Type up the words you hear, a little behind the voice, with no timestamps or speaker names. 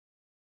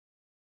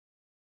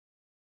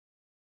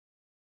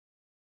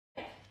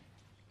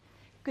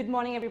Good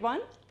morning,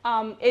 everyone.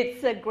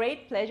 It's a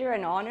great pleasure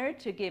and honor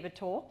to give a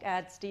talk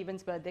at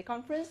Stephen's birthday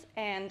conference.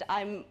 And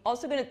I'm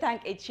also going to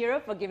thank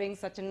Eiichiro for giving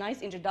such a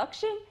nice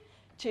introduction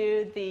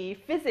to the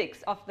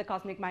physics of the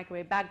cosmic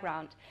microwave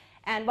background.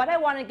 And what I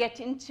want to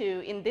get into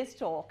in this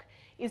talk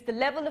is the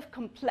level of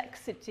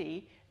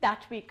complexity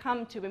that we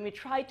come to when we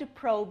try to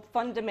probe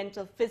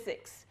fundamental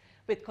physics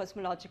with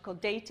cosmological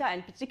data,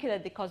 and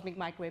particularly the cosmic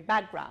microwave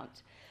background.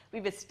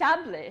 We've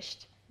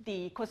established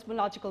the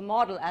cosmological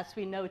model as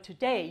we know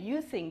today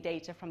using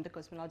data from the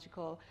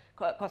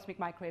cosmic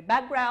microwave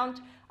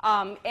background,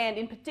 and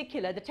in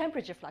particular the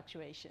temperature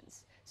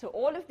fluctuations. So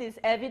all of this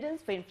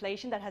evidence for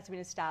inflation that has been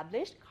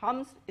established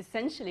comes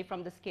essentially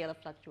from the scale of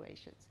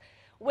fluctuations.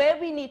 Where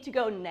we need to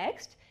go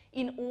next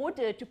in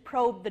order to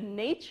probe the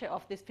nature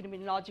of this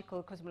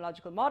phenomenological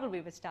cosmological model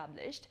we've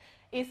established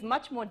is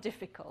much more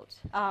difficult,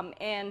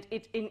 and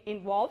it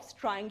involves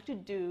trying to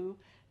do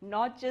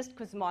not just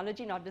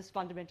cosmology, not just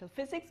fundamental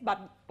physics, but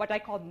what I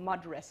call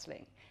mud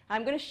wrestling.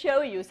 I'm going to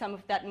show you some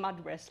of that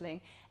mud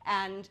wrestling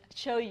and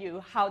show you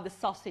how the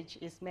sausage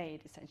is made,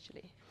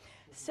 essentially.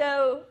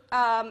 So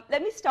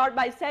let me start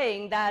by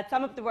saying that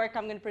some of the work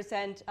I'm going to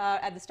present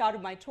at the start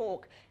of my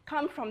talk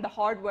come from the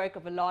hard work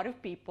of a lot of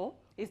people.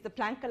 Is the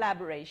Planck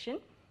collaboration.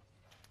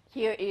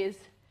 Here is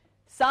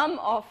some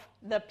of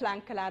the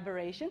Planck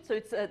collaboration. So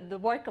it's the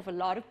work of a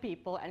lot of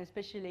people, and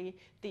especially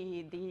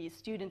the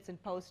students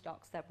and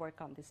postdocs that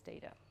work on this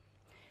data.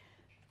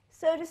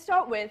 So to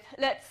start with,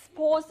 let's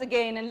pause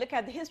again and look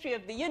at the history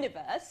of the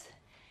universe.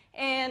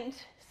 And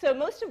so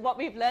most of what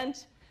we've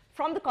learned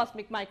from the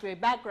cosmic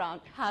microwave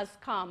background has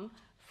come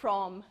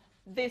from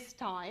this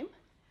time,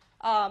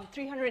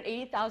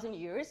 380,000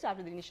 years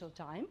after the initial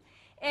time.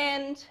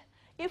 And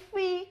if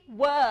we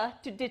were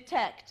to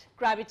detect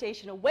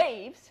gravitational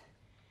waves,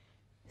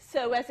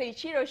 so as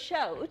Eiichiro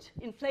showed,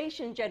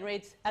 inflation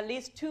generates at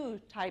least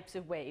two types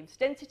of waves,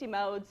 density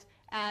modes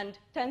and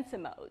tensor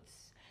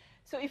modes.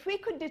 So if we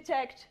could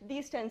detect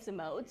these tensor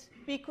modes,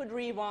 we could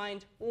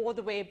rewind all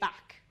the way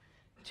back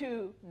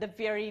to the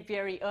very,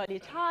 very early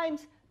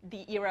times,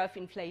 the era of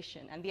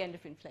inflation and the end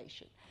of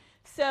inflation.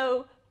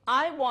 So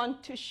I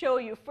want to show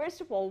you,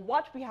 first of all,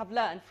 what we have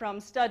learned from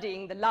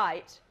studying the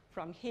light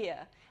from here,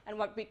 and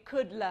what we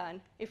could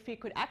learn if we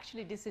could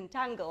actually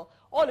disentangle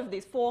all of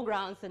these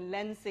foregrounds and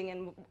lensing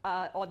and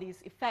all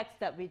these effects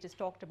that we just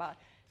talked about,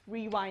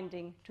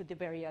 rewinding to the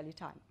very early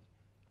time.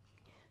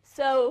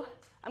 So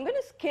I'm going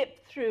to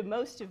skip through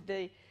most of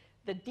the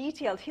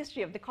detailed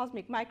history of the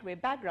cosmic microwave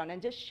background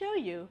and just show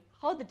you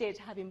how the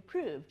data have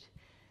improved.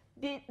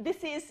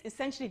 This is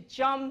essentially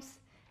jumps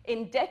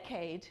in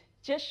decade,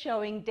 just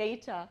showing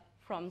data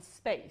from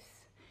space.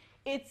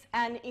 It's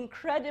an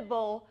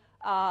incredible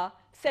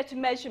set of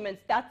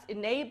measurements that's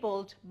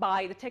enabled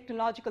by the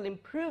technological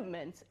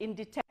improvements in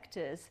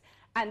detectors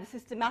and the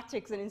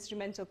systematics and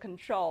instrumental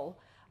control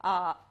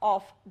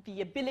of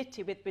the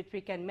ability with which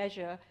we can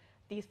measure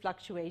these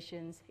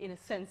fluctuations in a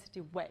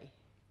sensitive way.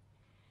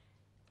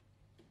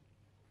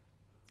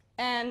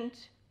 And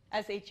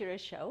as Eiichiro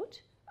showed,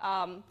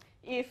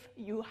 if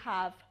you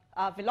have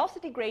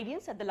velocity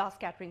gradients at the last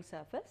scattering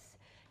surface,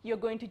 you're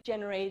going to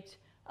generate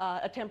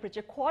a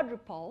temperature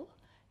quadrupole,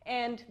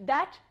 and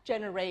that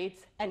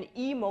generates an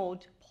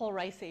E-mode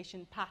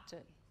polarization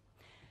pattern.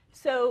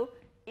 So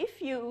if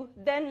you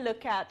then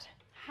look at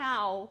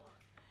how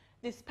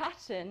this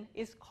pattern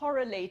is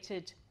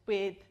correlated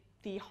with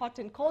the hot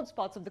and cold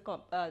spots of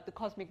the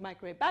cosmic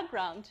microwave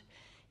background,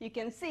 you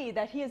can see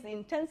that here's the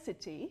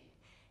intensity,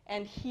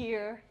 and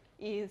here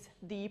is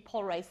the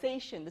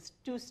polarization, the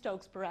two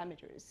Stokes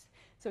parameters.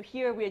 So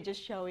here we're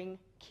just showing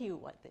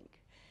Q, I think.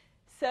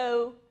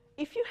 So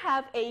if you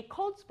have a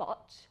cold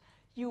spot,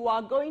 you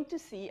are going to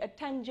see a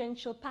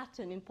tangential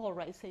pattern in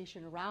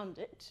polarization around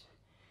it.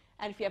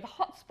 And if you have a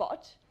hot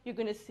spot, you're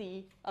going to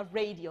see a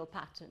radial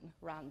pattern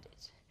around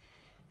it.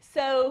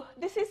 So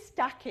this is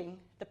stacking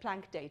the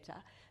Planck data.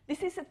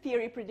 This is a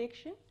theory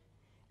prediction,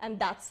 and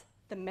that's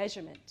the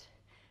measurement.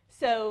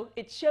 So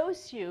it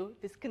shows you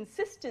this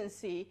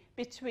consistency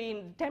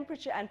between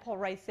temperature and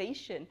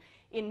polarization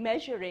in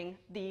measuring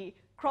the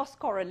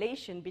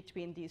cross-correlation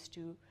between these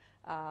two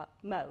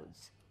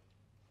modes.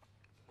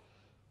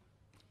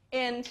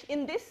 And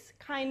in this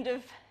kind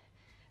of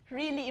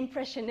really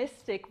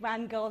impressionistic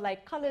Van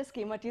Gogh-like color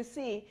scheme, what you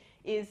see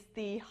is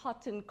the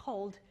hot and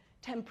cold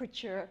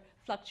temperature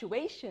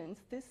fluctuations.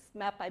 This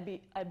map, I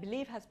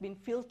believe, has been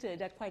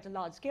filtered at quite a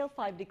large scale,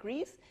 5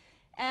 degrees.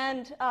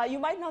 And you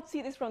might not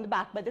see this from the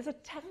back, but there's a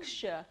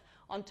texture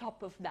on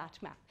top of that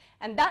map.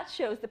 And that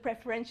shows the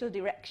preferential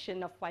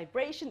direction of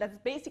vibration. That's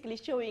basically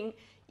showing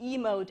E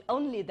mode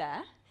only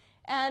there.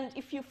 And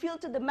if you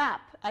filter the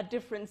map at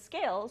different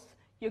scales,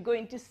 you're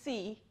going to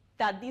see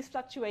that these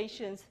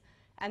fluctuations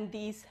and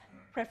these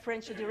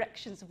preferential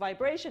directions of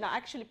vibration are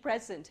actually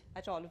present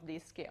at all of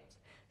these scales.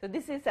 So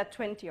this is at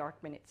 20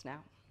 arc minutes now.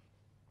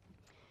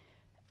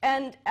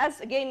 And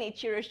as, again,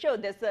 Eiichiro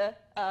showed, there's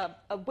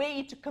a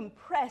way to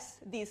compress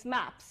these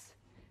maps,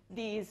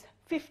 these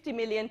 50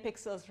 million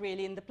pixels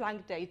really in the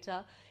Planck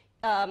data,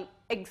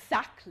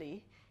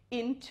 exactly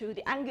into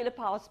the angular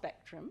power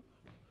spectrum.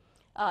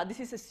 This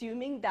is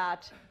assuming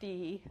that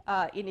the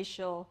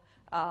initial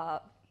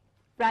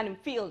random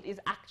field is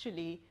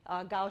actually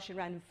a Gaussian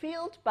random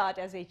field, but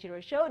as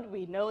Eiichiro showed,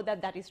 we know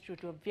that that is true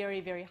to a very,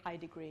 very high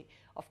degree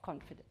of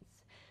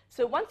confidence.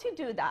 So once you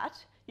do that,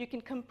 you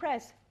can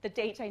compress the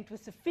data into a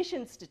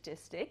sufficient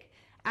statistic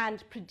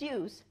and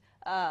produce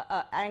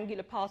an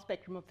angular power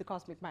spectrum of the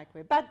cosmic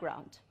microwave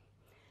background.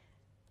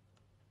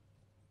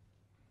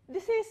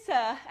 This is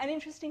an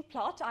interesting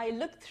plot. I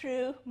looked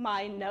through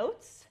my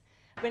notes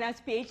when I was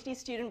a PhD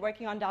student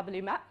working on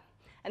WMAP,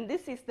 and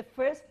this is the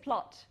first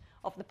plot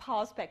of the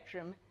power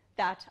spectrum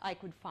that I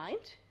could find.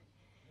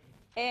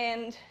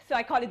 And so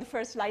I call it the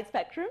first light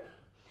spectrum.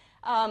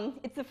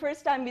 It's the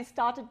first time we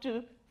started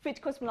to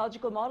fit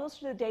cosmological models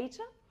to the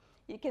data.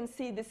 You can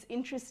see this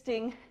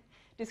interesting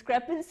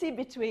discrepancy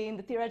between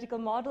the theoretical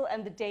model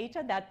and the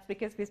data. That's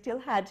because we still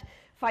had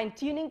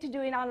fine-tuning to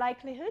do in our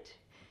likelihood.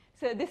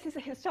 So this is a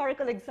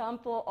historical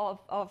example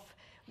of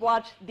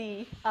what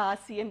the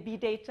CMB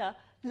data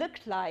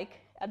looked like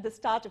at the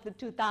start of the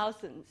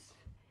 2000s.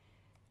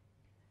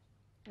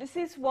 This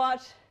is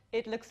what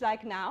it looks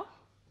like now.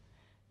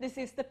 This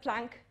is the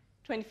Planck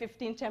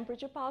 2015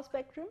 temperature power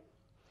spectrum.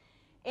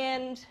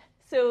 And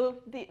so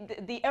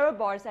the error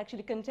bars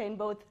actually contain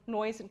both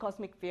noise and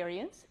cosmic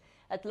variance.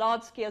 At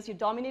large scales, you're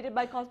dominated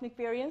by cosmic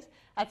variance.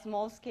 At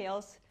small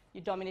scales,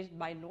 you're dominated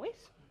by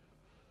noise.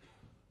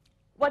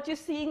 What you're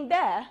seeing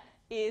there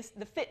is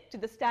the fit to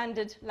the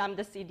standard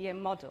lambda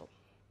CDM model.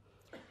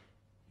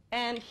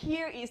 And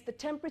here is the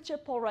temperature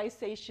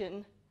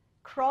polarization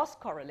cross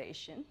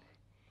correlation.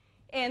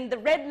 And the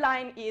red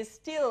line is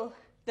still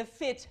the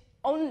fit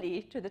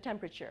only to the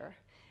temperature.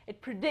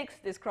 It predicts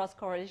this cross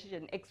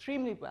correlation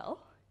extremely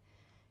well.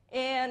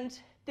 And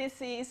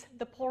this is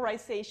the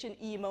polarization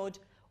E mode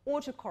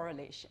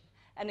autocorrelation.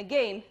 And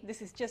again,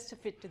 this is just a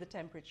fit to the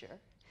temperature.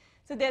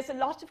 So there's a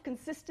lot of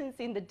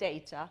consistency in the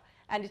data,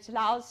 and it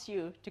allows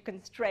you to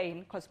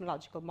constrain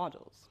cosmological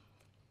models.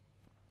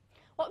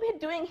 What we're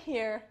doing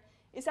here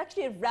is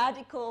actually a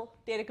radical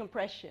data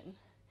compression.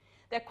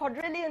 There are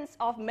quadrillions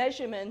of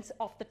measurements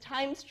of the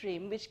time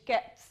stream which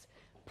gets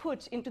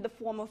put into the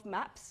form of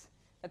maps.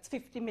 That's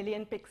 50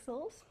 million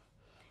pixels.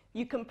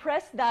 You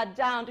compress that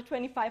down to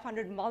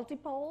 2,500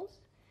 multipoles,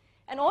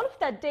 and all of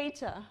that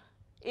data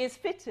is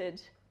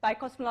fitted by a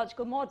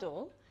cosmological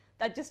model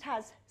that just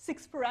has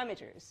 6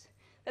 parameters.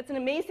 That's an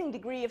amazing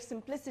degree of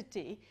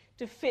simplicity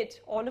to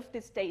fit all of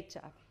this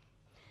data.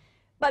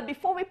 But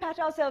before we pat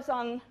ourselves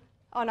on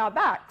our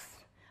backs,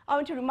 I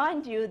want to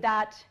remind you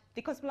that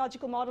the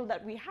cosmological model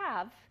that we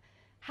have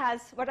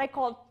has what I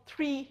call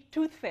 3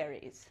 tooth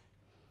fairies.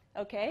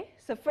 Okay?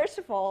 So first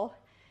of all,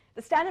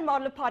 the standard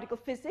model of particle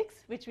physics,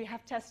 which we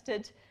have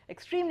tested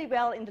extremely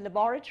well in the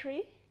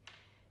laboratory,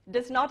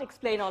 does not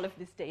explain all of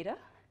this data.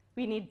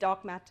 We need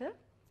dark matter,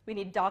 we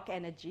need dark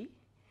energy,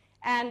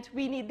 and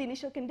we need the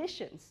initial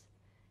conditions.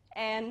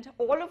 And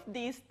all of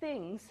these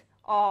things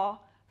are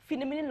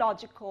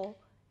phenomenological,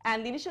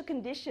 and the initial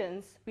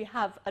conditions, we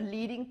have a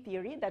leading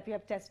theory that we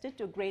have tested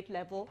to a great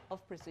level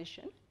of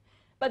precision.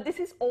 But this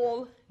is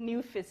all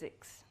new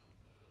physics.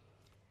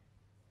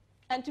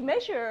 And to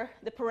measure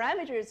the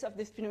parameters of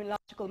this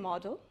phenomenological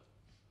model,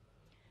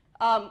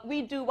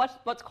 we do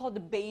what's called the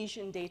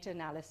Bayesian data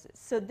analysis.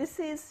 So this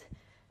is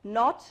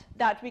not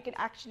that we can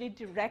actually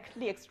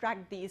directly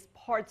extract these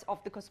parts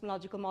of the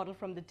cosmological model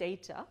from the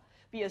data.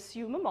 We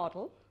assume a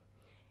model,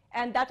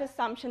 and that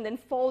assumption then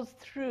falls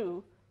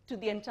through to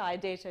the entire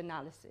data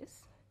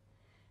analysis.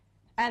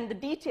 And the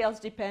details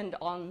depend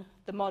on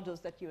the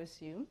models that you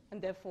assume, and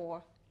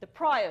therefore the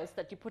priors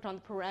that you put on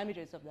the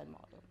parameters of that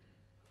model.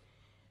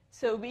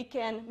 So we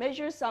can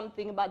measure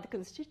something about the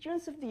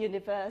constituents of the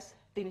universe,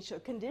 the initial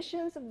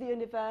conditions of the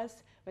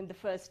universe, when the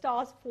first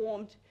stars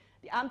formed,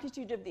 the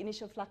amplitude of the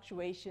initial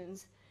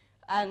fluctuations,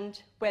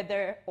 and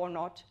whether or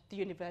not the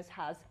universe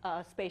has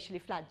a spatially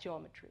flat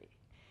geometry.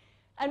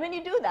 And when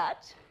you do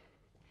that,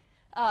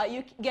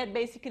 you get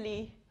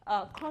basically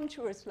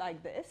contours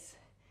like this.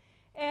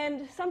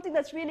 And something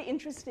that's really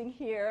interesting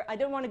here, I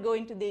don't want to go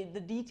into the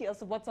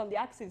details of what's on the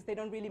axis, they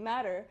don't really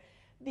matter.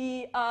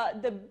 The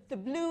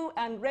blue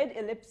and red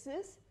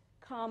ellipses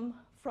come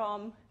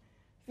from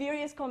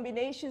various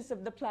combinations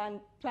of the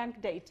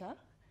Planck data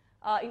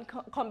in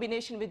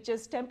combination with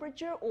just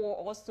temperature or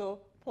also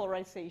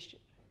polarization.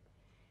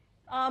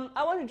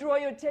 I want to draw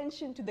your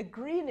attention to the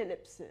green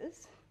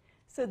ellipses.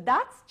 So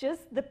that's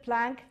just the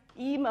Planck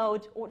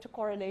E-mode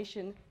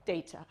autocorrelation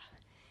data.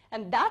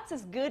 And that's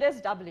as good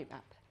as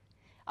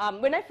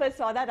WMAP. When I first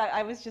saw that,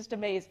 I was just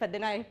amazed. But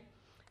then I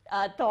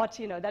thought,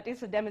 that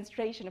is a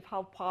demonstration of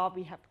how far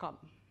we have come.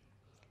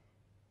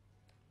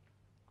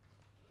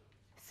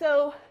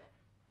 So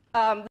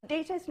the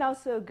data is now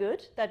so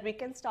good that we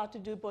can start to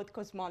do both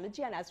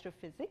cosmology and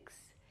astrophysics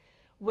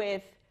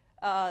with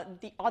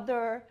the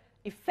other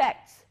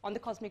effects on the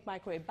cosmic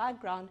microwave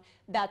background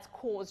that's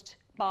caused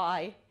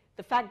by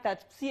the fact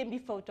that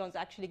CMB photons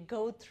actually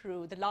go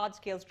through the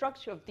large-scale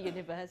structure of the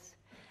universe.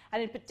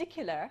 And in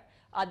particular,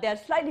 they're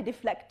slightly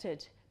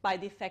deflected by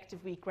the effect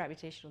of weak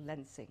gravitational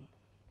lensing.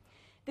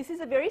 This is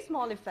a very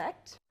small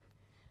effect.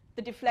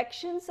 The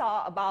deflections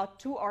are about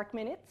 2 arc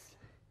minutes.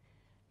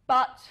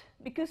 But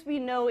because we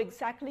know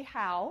exactly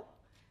how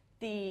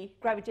the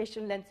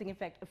gravitational lensing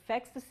effect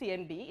affects the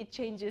CMB, it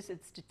changes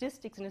its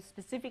statistics in a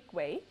specific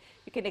way.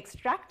 You can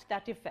extract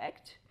that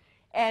effect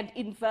and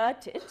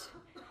invert it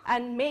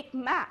and make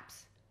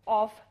maps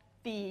of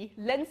the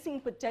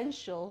lensing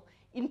potential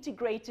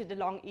integrated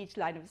along each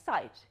line of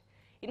sight.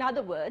 In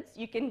other words,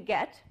 you can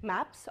get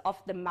maps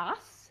of the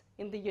mass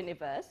in the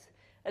universe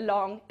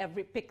along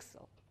every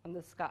pixel on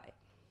the sky.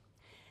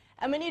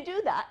 And when you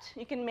do that,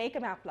 you can make a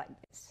map like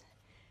this.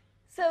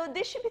 So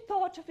this should be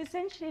thought of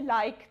essentially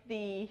like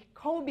the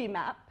Kobe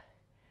map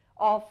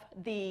of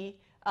the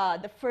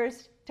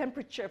first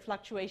temperature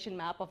fluctuation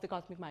map of the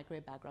cosmic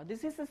microwave background.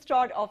 This is the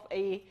start of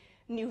a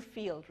new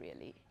field,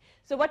 really.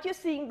 So what you're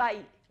seeing by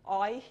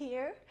eye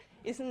here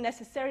isn't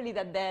necessarily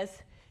that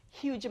there's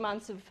huge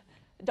amounts of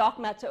dark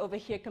matter over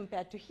here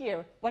compared to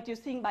here. What you're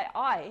seeing by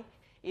eye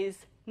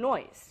is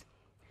noise.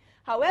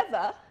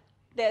 However,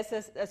 there's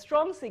a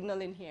strong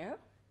signal in here,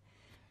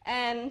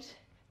 and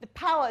the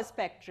power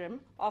spectrum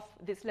of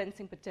this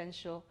lensing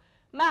potential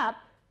map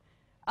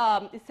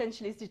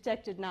essentially is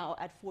detected now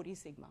at 40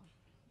 sigma.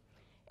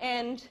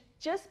 And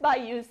just by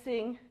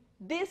using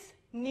this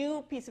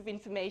new piece of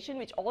information,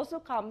 which also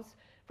comes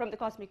from the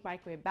cosmic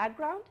microwave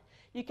background,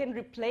 you can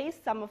replace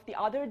some of the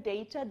other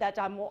data that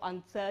are more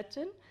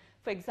uncertain.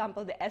 For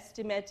example, the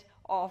estimate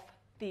of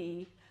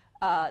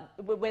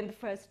when the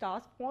first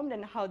stars formed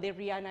and how they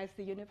reionize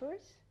the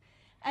universe.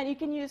 And you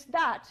can use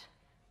that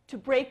to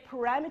break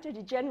parameter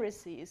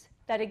degeneracies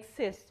that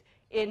exist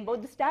in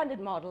both the standard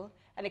model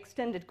and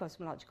extended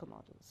cosmological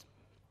models.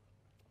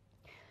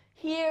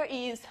 Here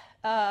is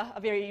a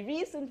very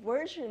recent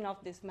version of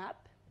this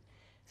map.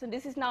 So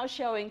this is now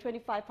showing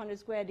 2,500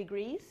 square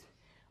degrees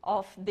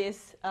of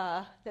this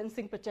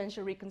lensing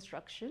potential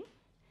reconstruction.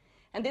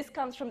 And this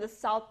comes from the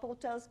South Pole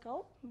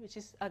Telescope, which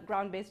is a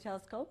ground-based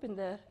telescope in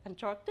the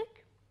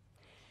Antarctic,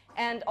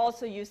 and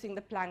also using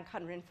the Planck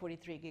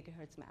 143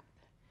 gigahertz map.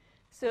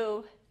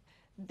 So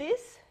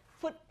this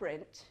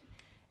footprint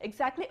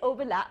exactly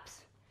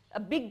overlaps a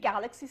big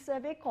galaxy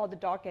survey called the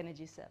Dark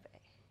Energy Survey.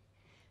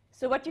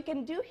 So what you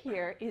can do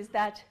here is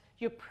that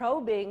you're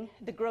probing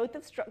the growth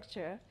of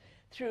structure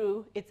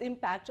through its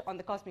impact on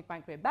the cosmic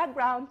microwave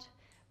background,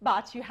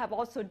 but you have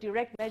also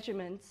direct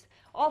measurements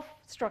of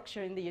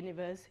structure in the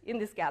universe in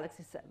this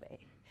galaxy survey.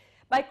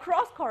 By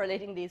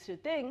cross-correlating these two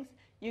things,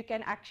 you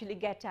can actually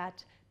get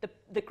at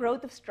the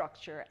growth of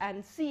structure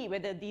and see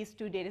whether these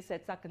two data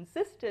sets are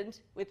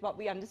consistent with what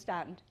we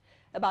understand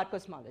about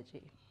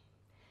cosmology.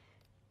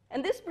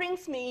 And this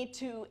brings me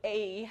to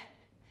a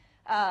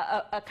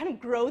kind of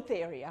growth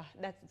area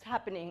that's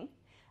happening.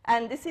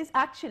 And this is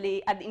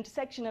actually at the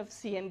intersection of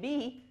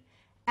CMB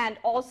and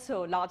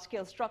also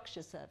large-scale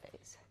structure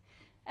surveys.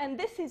 And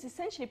this is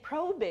essentially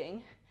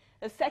probing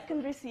the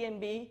secondary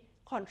CMB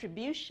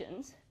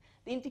contributions,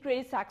 the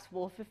integrated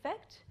Sachs-Wolf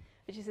effect,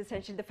 which is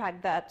essentially the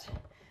fact that,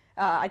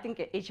 I think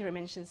Eiichiro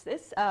mentions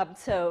this,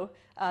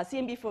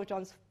 CMB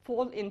photons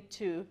fall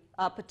into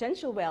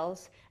potential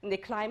wells and they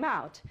climb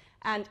out.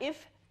 And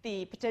if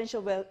the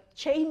potential well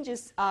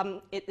changes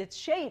its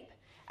shape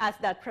as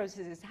that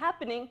process is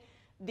happening,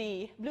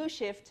 the blue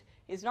shift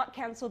is not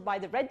cancelled by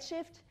the red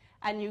shift,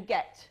 and you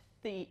get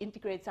the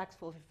integrated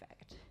Sachs-Wolf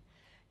effect.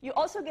 You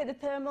also get the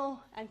thermal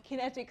and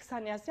kinetic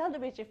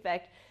Sanya-Seldovich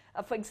effect,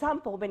 for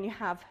example, when you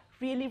have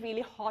really,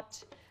 really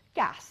hot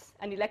gas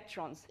and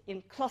electrons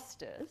in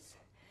clusters.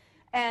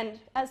 And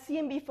as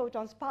CMB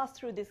photons pass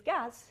through this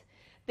gas,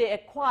 they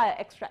acquire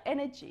extra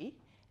energy,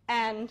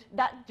 and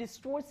that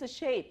distorts the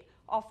shape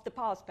of the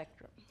power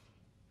spectrum,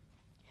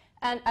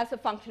 and as a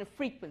function of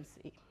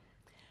frequency.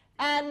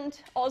 And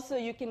also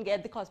you can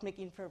get the cosmic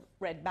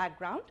infrared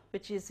background,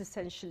 which is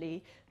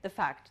essentially the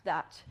fact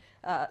that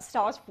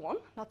stars form,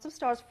 lots of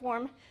stars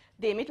form,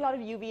 they emit a lot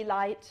of UV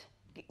light,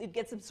 it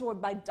gets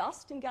absorbed by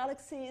dust in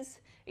galaxies,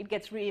 it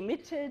gets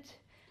re-emitted,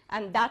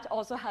 and that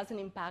also has an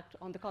impact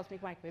on the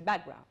cosmic microwave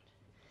background.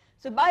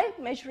 So by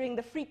measuring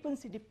the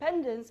frequency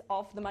dependence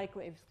of the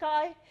microwave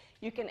sky,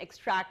 you can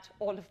extract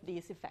all of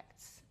these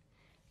effects.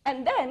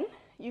 And then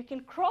you can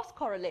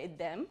cross-correlate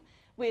them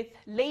with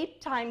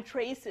late-time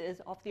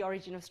traces of the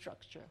origin of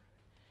structure.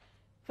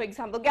 For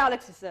example,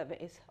 galaxy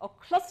surveys or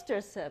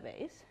cluster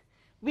surveys,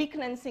 weak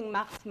lensing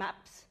mass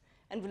maps,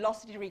 and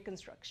velocity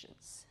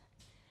reconstructions.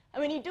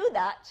 And when you do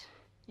that,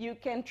 you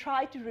can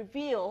try to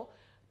reveal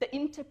the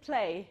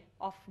interplay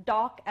of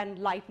dark and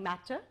light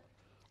matter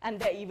and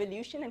their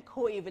evolution and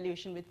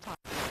co-evolution with time.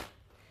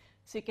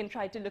 So you can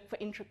try to look for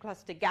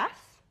intracluster gas,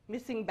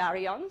 missing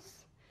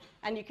baryons,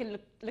 and you can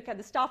look at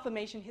the star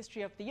formation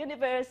history of the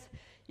universe.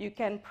 You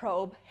can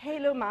probe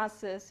halo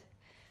masses.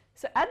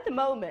 So at the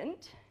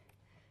moment,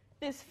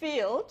 this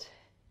field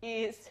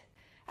is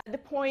at the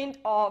point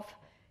of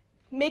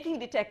making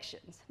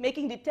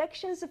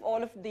detections of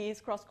all of these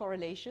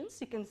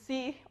cross-correlations. You can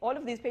see all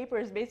of these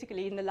papers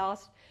basically in the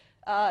last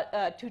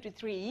 2 to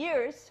 3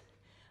 years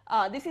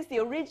This is the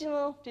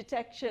original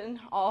detection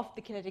of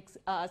the kinetic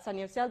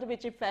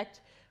Sunyaev-Seldovich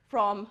effect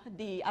from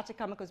the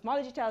Atacama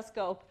Cosmology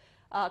Telescope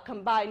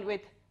combined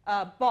with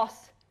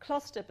BOSS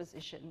cluster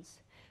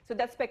positions. So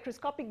that's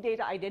spectroscopic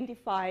data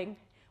identifying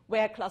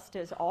where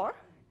clusters are,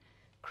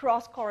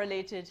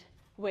 cross-correlated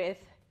with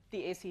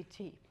the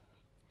ACT.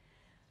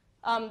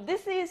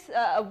 This is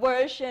a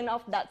version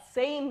of that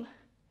same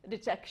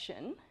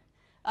detection,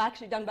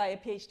 actually done by a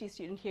PhD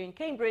student here in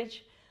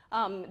Cambridge.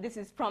 This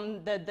is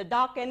from the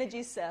Dark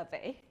Energy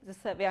Survey, the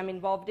survey I'm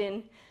involved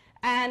in.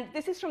 And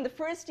this is from the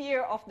first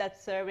year of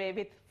that survey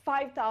with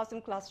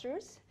 5,000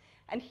 clusters.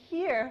 And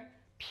here,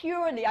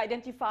 purely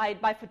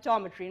identified by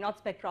photometry,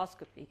 not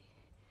spectroscopy.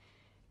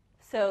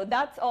 So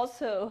that's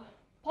also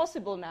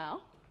possible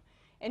now.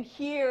 And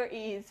here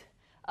is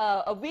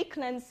a weak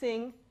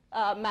lensing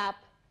map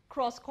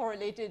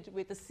cross-correlated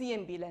with a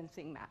CMB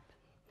lensing map.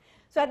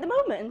 So at the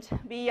moment,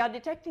 we are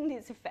detecting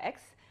these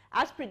effects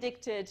as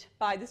predicted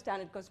by the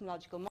standard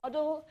cosmological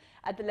model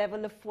at the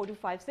level of 4 to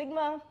 5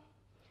 sigma.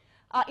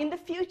 In the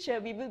future,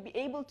 we will be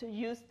able to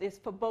use this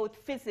for both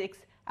physics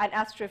and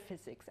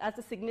astrophysics as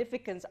the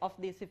significance of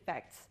these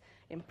effects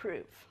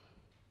improve.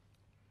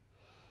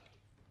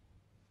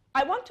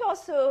 I want to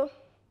also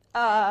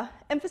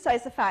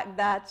emphasize the fact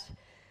that,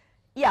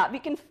 yeah,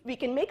 we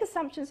can make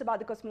assumptions about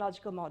the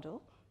cosmological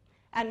model,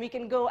 and we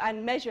can go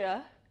and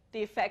measure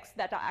the effects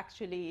that are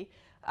actually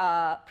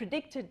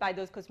predicted by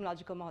those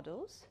cosmological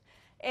models.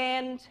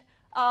 And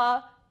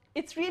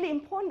it's really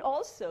important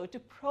also to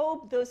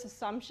probe those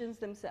assumptions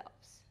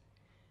themselves.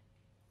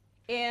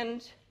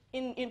 And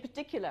in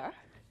particular,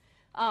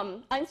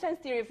 Einstein's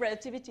theory of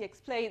relativity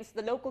explains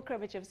the local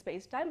curvature of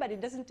space-time, but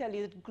it doesn't tell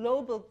you the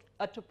global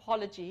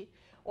topology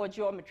or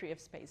geometry of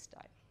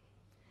space-time.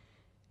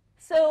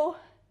 So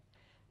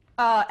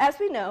as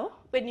we know,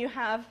 when you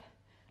have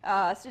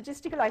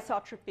statistical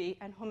isotropy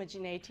and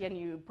homogeneity, and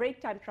you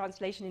break time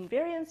translation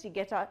invariance, you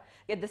get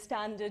the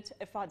standard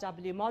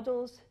FRW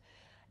models.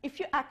 If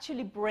you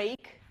actually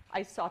break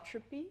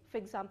isotropy, for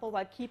example,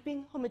 while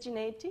keeping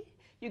homogeneity,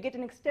 you get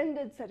an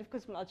extended set of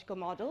cosmological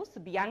models, the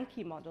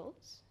Bianchi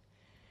models.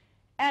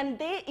 And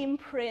they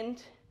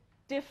imprint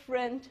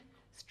different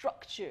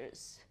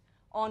structures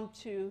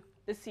onto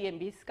the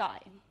CMB sky.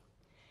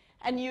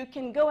 And you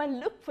can go and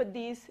look for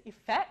these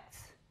effects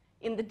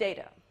in the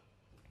data.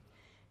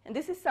 And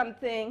this is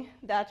something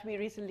that we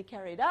recently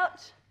carried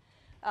out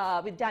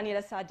with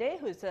Daniela Sade,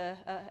 who's an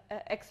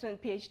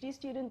excellent PhD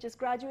student, just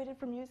graduated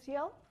from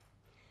UCL.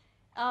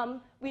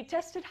 We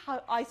tested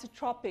how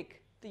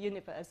isotropic the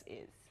universe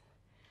is.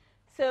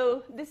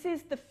 So this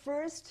is the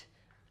first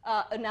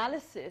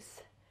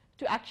analysis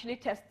to actually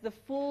test the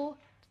full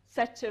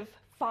set of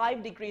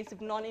 5 degrees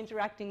of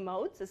non-interacting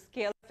modes, the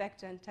scale,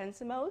 vector, and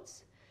tensor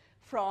modes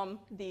from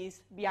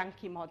these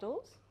Bianchi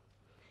models.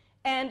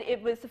 And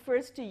it was the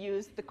first to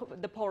use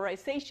the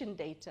polarization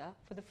data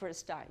for the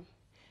first time.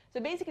 So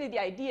basically, the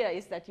idea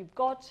is that you've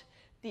got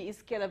the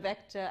scalar,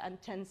 vector, and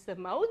tensor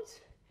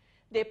modes.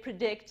 They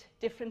predict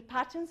different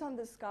patterns on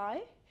the sky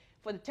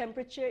for the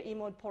temperature,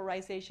 E-mode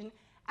polarization,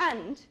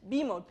 and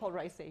B-mode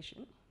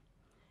polarization.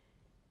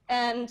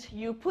 And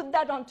you put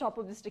that on top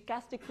of the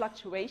stochastic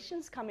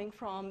fluctuations coming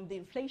from the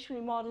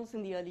inflationary models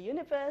in the early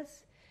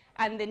universe,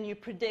 and then you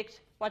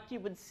predict what you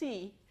would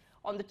see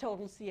on the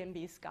total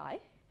CMB sky.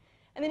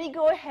 And then you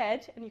go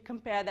ahead and you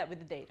compare that with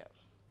the data.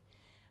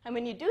 And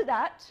when you do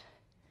that,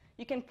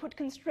 you can put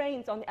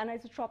constraints on the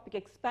anisotropic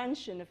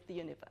expansion of the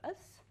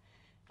universe.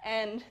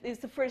 And this is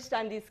the first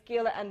time these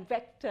scalar and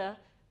vector,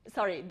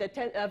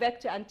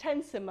 vector and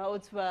tensor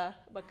modes were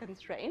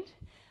constrained.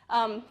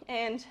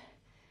 And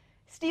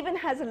Stephen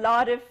has a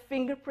lot of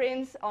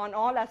fingerprints on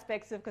all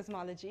aspects of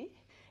cosmology.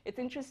 It's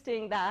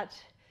interesting that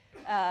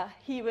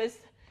he was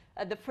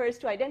the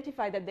first to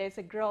identify that there's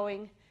a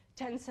growing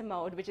tensor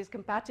mode, which is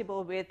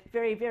compatible with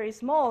very, very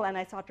small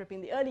anisotropy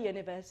in the early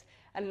universe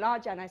and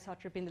large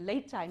anisotropy in the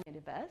late time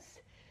universe.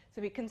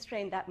 So we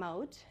constrained that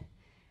mode.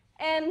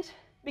 And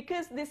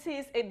because this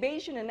is a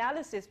Bayesian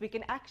analysis, we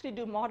can actually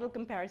do model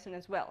comparison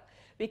as well.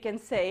 We can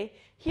say,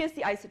 here's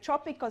the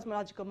isotropic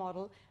cosmological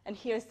model, and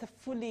here's the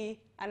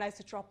fully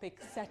anisotropic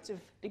set of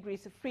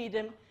degrees of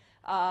freedom.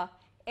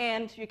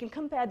 And you can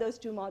compare those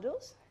two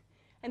models.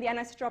 And the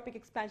anisotropic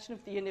expansion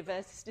of the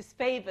universe is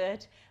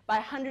disfavored by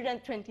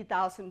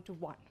 120,000 to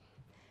 1.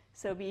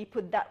 So we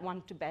put that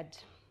one to bed.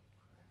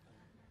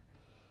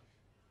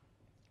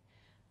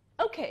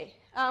 OK.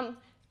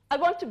 I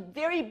want to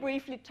very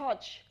briefly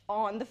touch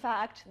on the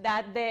fact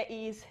that there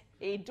is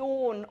a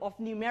dawn of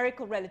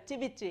numerical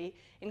relativity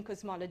in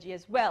cosmology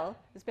as well,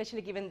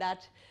 especially given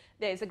that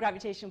there is a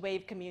gravitational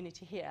wave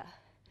community here.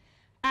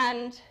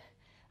 And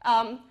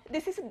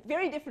this is a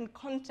very different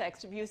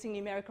context of using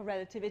numerical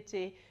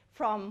relativity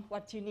from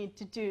what you need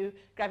to do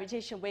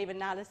gravitational wave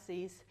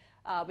analyses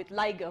with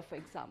LIGO, for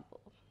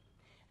example.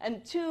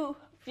 And 2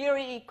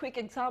 very quick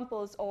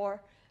examples are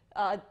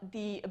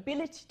the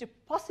ability to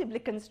possibly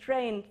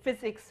constrain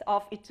physics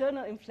of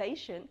eternal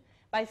inflation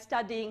by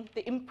studying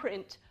the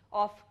imprint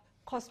of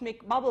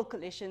cosmic bubble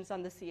collisions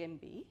on the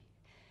CMB,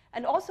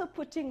 and also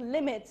putting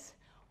limits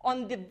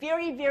on the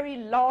very, very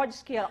large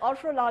scale,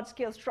 ultra large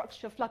scale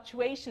structure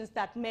fluctuations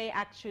that may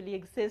actually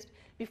exist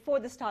before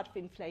the start of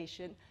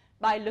inflation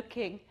by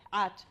looking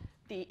at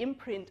the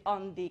imprint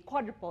on the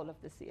quadrupole of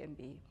the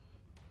CMB.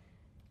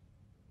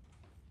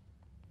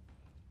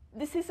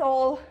 This is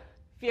all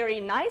very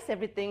nice,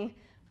 everything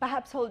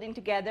perhaps holding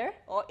together,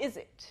 or is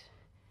it?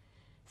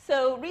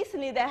 So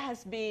recently there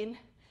has been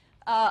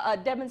a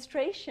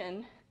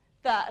demonstration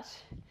that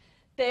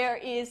there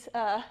is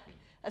a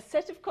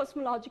set of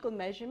cosmological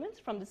measurements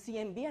from the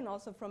CMB and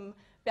also from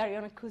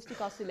baryon acoustic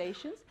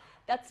oscillations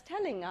that's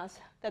telling us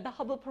that the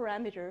Hubble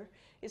parameter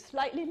is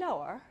slightly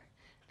lower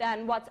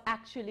than what's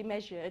actually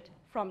measured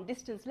from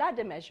distance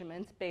ladder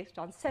measurements based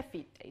on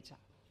Cepheid data.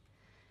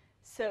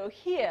 So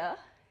here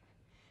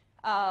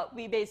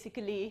we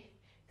basically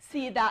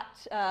see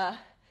that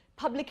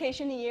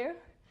publication year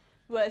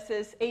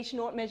versus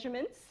H0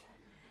 measurements.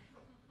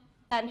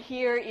 And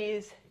here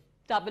is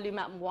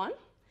WMAP1.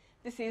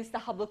 This is the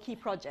Hubble Key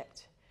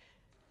Project.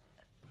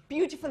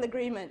 Beautiful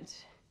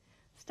agreement.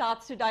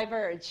 Starts to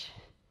diverge.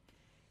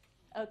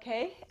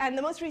 Okay? And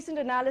the most recent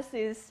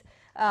analysis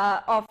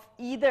of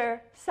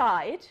either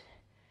side,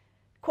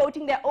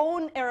 quoting their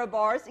own error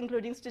bars,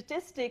 including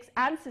statistics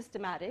and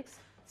systematics,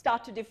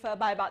 start to differ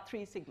by about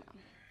 3 sigma.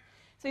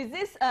 So is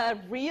this a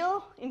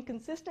real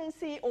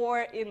inconsistency,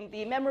 or in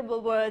the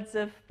memorable words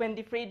of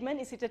Wendy Friedman,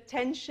 is it a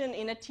tension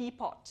in a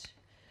teapot?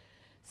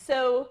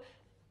 So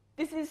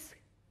this is,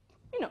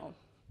 you know,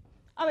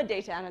 I'm a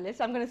data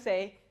analyst. I'm going to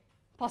say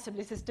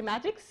possibly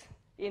systematics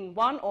in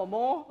one or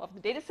more of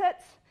the data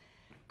sets.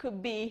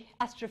 Could be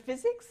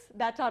astrophysics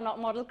that are not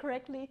modeled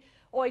correctly,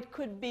 or it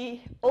could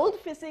be old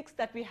physics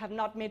that we have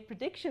not made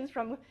predictions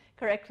from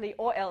correctly,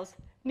 or else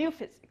new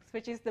physics,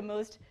 which is the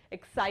most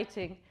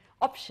exciting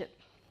option.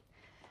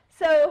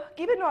 So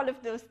given all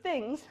of those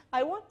things,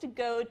 I want to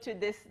go to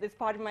this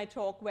part of my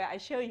talk where I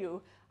show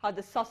you how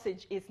the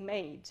sausage is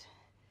made.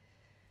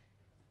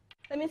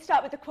 Let me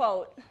start with a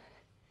quote.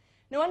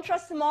 No one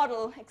trusts the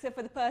model except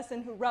for the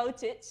person who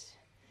wrote it.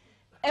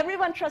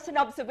 Everyone trusts an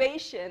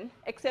observation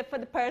except for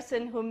the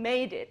person who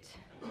made it.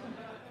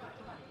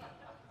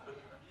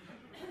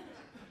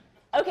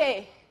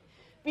 Okay,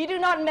 we do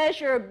not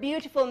measure a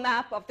beautiful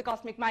map of the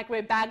cosmic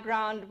microwave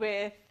background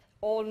with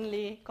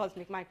only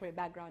cosmic microwave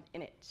background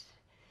in it.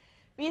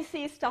 We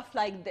see stuff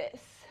like this.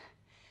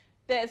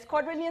 There's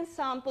quadrillion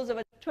samples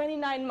over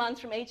 29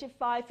 months from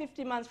HFI,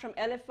 50 months from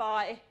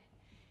LFI.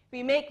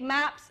 We make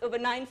maps over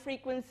 9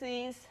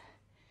 frequencies.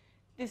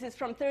 This is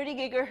from 30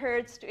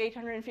 gigahertz to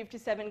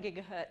 857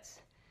 gigahertz.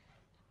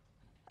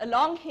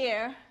 Along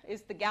here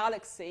is the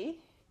galaxy.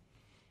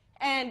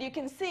 And you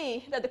can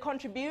see that the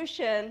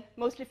contribution,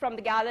 mostly from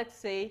the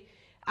galaxy,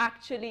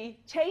 actually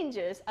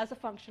changes as a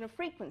function of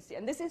frequency.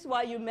 And this is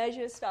why you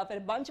measure stuff at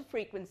a bunch of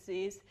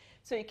frequencies,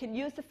 so you can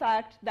use the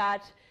fact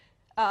that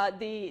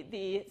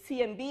the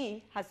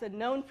CMB has a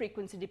known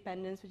frequency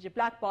dependence, which is a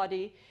black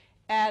body,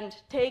 and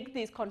take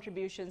these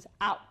contributions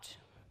out.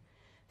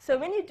 So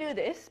when you do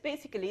this,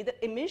 basically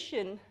the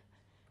emission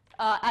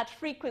at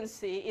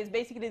frequency is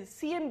basically the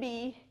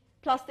CMB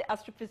plus the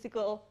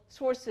astrophysical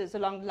sources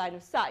along the line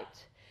of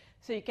sight.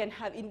 So you can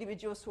have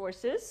individual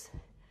sources.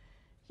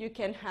 You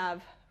can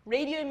have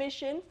radio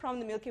emission from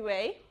the Milky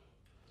Way.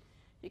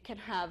 You can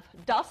have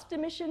dust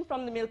emission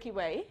from the Milky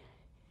Way.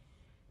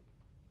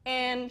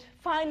 And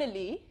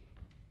finally,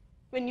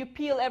 when you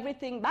peel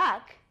everything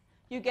back,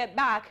 you get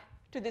back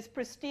to this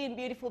pristine,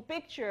 beautiful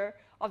picture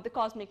of the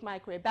cosmic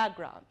microwave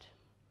background.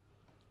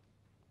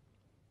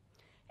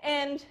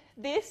 And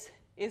this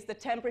is the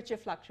temperature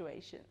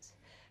fluctuations.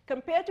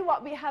 Compared to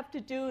what we have to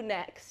do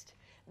next,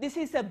 this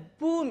is a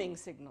booming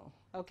signal,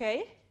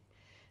 okay?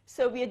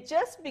 So we are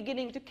just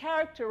beginning to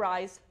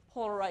characterize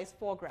polarized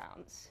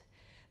foregrounds.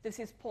 This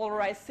is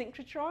polarized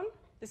synchrotron.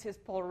 This is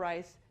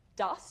polarized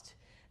dust.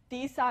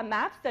 These are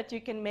maps that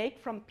you can make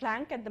from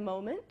Planck at the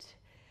moment.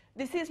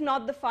 This is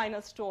not the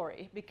final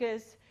story,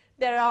 because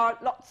there are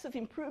lots of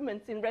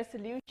improvements in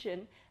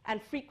resolution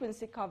and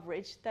frequency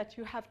coverage that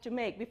you have to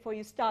make before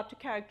you start to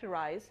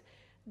characterize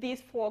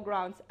these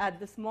foregrounds at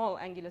the small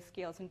angular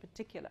scales in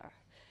particular.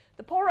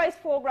 The polarized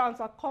foregrounds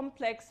are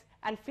complex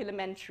and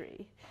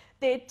filamentary.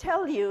 They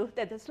tell you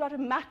that there's a lot of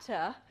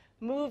matter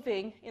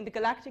moving in the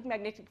galactic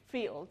magnetic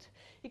field.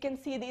 You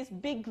can see these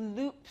big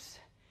loops.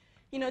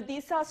 You know,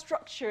 these are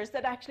structures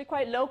that are actually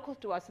quite local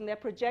to us, and they're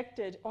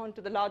projected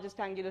onto the largest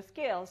angular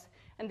scales.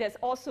 And there's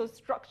also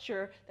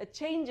structure that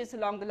changes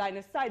along the line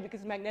of sight,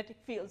 because magnetic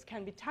fields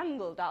can be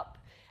tangled up,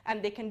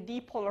 and they can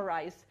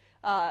depolarize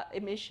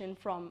emission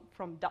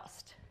from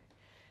dust.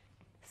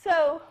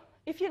 So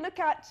if you look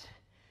at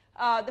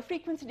the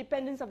frequency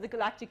dependence of the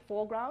galactic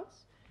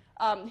foregrounds,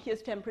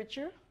 here's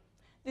temperature.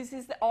 This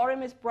is the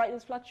RMS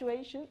brightness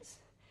fluctuations.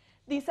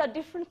 These are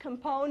different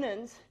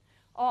components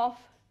of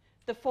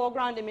the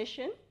foreground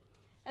emission.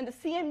 And the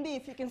CMB,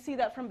 if you can see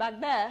that from back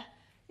there,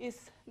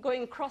 is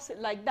going across it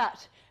like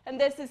that. And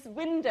there's this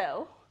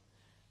window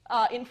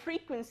in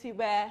frequency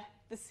where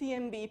the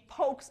CMB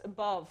pokes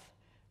above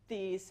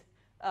these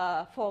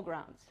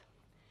foregrounds.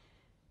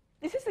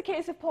 This is the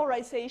case of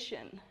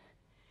polarization.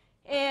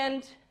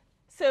 And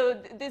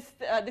so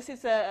this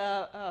is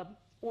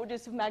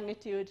orders of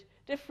magnitude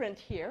different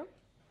here.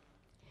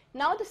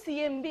 Now the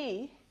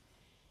CMB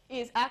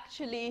is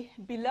actually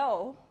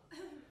below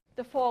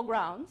the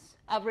foregrounds,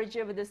 average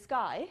over the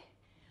sky,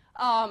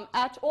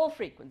 at all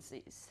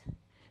frequencies.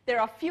 There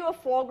are fewer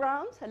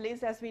foregrounds, at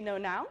least as we know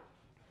now,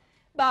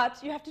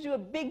 but you have to do a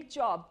big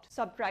job to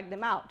subtract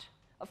them out.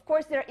 Of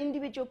course, there are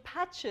individual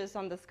patches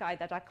on the sky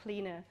that are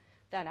cleaner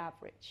than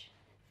average.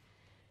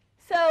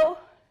 So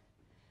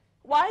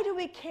why do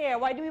we care?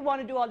 Why do we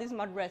want to do all this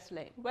mud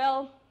wrestling?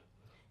 Well,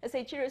 as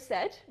Eiichiro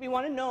said, we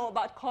want to know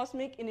about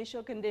cosmic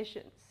initial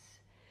conditions.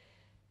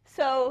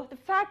 So the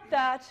fact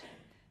that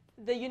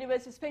the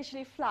universe is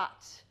spatially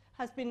flat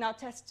has been now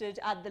tested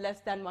at the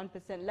less than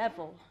 1%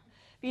 level.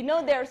 We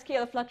know there are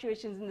scalar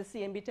fluctuations in the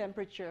CMB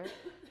temperature,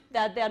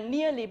 that they are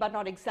nearly but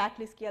not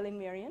exactly scale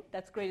invariant.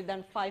 That's greater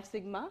than 5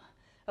 sigma,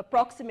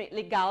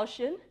 approximately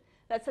Gaussian.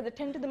 That's at the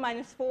 10 to the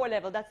minus 4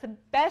 level. That's the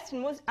best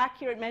and most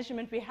accurate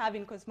measurement we have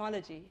in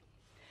cosmology.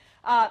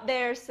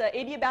 There's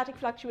adiabatic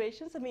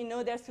fluctuations, and we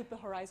know there are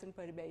superhorizon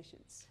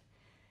perturbations.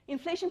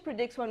 Inflation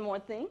predicts one more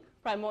thing,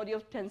 primordial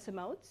tensor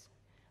modes.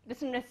 It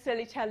doesn't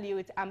necessarily tell you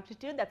its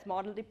amplitude, that's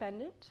model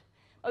dependent.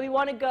 But we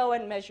want to go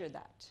and measure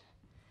that.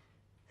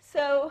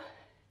 So,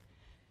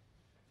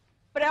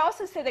 but I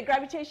also say that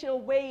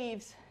gravitational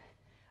waves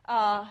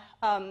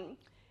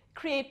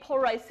create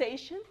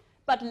polarization,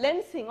 but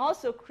lensing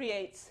also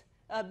creates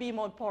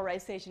B-mode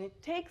polarization.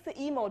 It takes the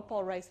E-mode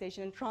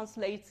polarization and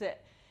translates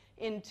it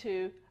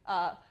into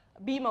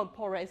B-mode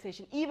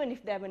polarization, even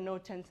if there were no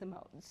tensor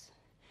modes.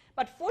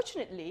 But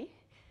fortunately,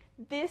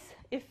 this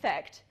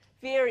effect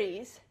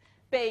varies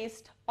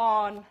based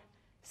on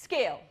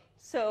scale.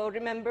 So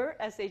remember,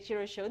 as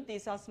Eiichiro showed,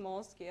 these are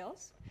small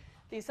scales.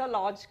 These are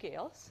large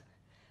scales.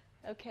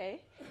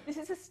 Okay. This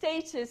is the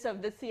status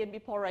of the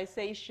CMB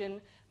polarization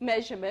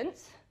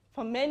measurements.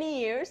 For many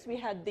years, we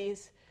had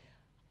these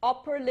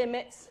upper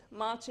limits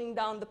marching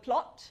down the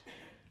plot.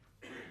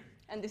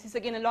 And this is,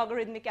 again, a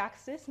logarithmic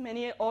axis,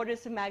 many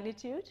orders of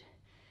magnitude.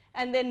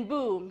 And then,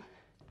 boom,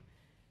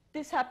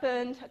 this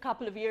happened a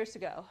couple of years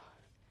ago.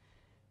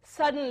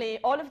 Suddenly,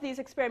 all of these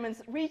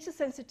experiments reach a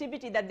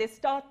sensitivity that they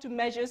start to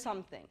measure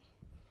something.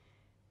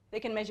 They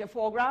can measure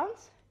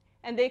foregrounds,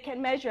 and they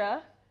can measure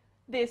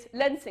this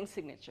lensing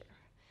signature.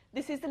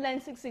 This is the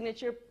lensing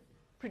signature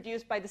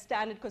produced by the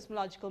standard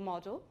cosmological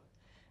model.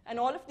 And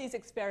all of these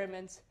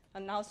experiments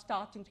are now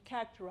starting to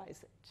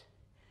characterize it.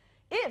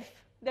 If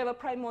there were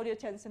primordial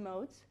tensor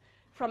modes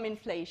from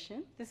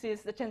inflation, this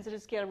is the tensor to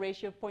scale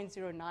ratio of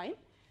 0.09,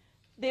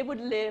 they would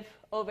live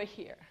over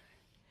here.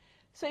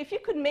 So if you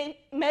could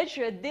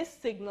measure this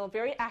signal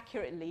very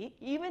accurately,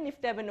 even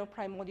if there were no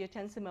primordial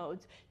tensor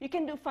modes, you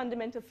can do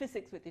fundamental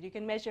physics with it. You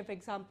can measure, for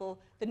example,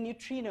 the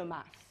neutrino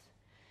mass.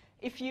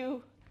 If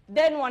you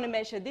then want to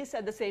measure this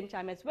at the same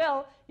time as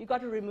well, you've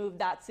got to remove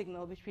that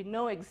signal, which we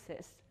know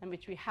exists and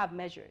which we have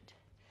measured.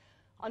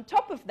 On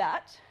top of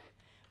that,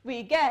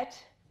 we get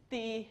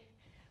the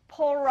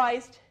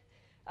polarized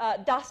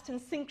dust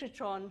and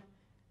synchrotron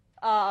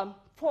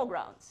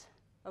foregrounds.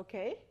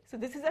 Okay, so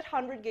this is at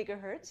 100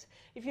 gigahertz.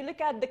 If you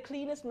look at the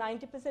cleanest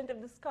 90%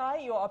 of the sky,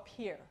 you're up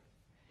here.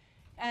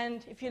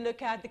 And if you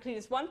look at the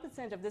cleanest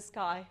 1% of the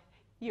sky,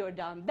 you're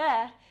down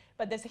there.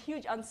 But there's a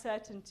huge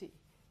uncertainty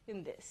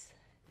in this.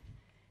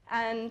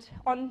 And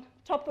on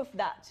top of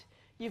that,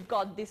 you've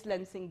got these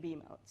lensing B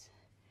modes.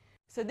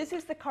 So this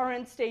is the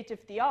current state of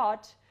the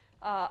art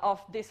of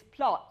this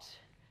plot,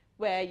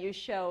 where you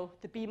show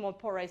the B mode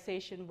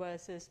polarization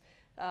versus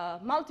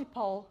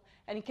multipole.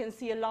 And you can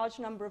see a large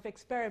number of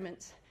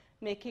experiments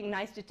making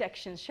nice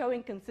detections,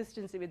 showing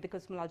consistency with the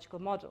cosmological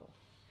model.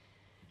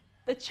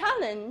 The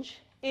challenge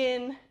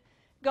in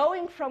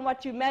going from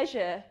what you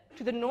measure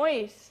to the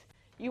noise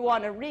you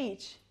want to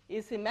reach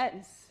is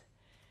immense.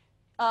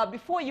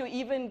 Before you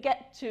even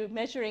get to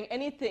measuring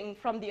anything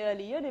from the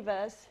early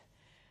universe,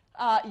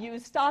 you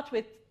start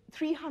with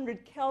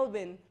 300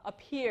 Kelvin up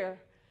here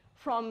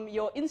from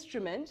your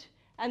instrument,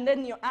 and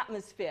then your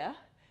atmosphere,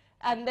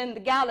 and then the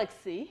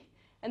galaxy.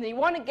 And then you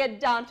want to get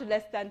down to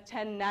less than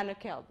 10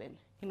 nanokelvin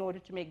in order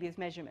to make these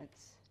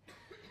measurements.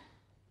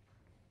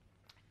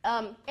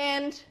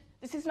 And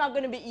this is not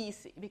going to be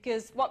easy,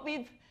 because what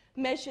we've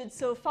measured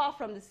so far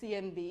from the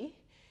CMB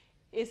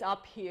is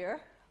up here.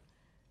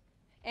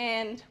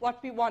 And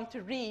what we want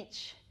to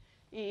reach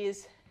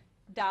is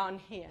down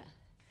here.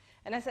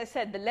 And as I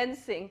said, the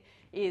lensing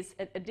is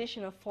an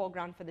additional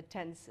foreground for the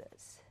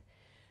tensors.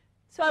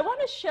 So I want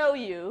to show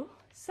you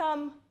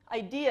some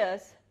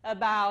ideas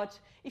about,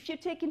 if you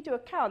take into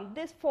account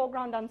this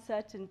foreground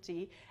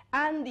uncertainty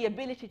and the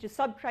ability to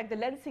subtract the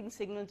lensing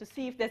signal to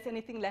see if there's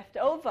anything left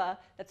over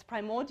that's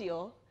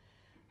primordial,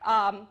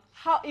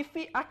 if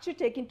we actually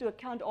take into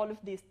account all of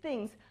these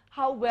things,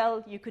 how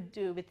well you could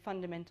do with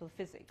fundamental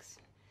physics.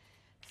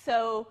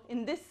 So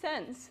in this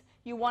sense,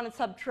 you want to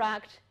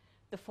subtract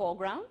the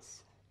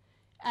foregrounds,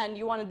 and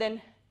you want to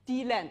then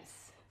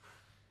de-lens.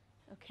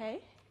 Okay?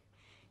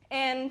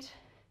 And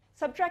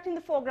subtracting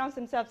the foregrounds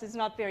themselves is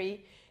not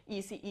very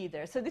easy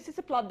either. So this is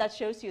a plot that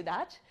shows you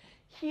that.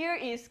 here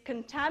is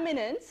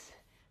contaminants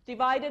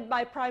divided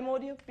by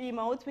primordial B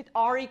modes with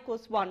R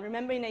equals 1.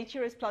 Remember in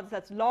Eichira's plots,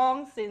 that's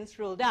long since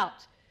ruled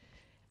out.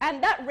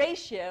 And that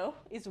ratio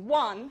is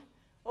 1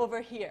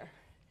 over here.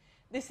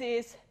 This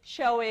is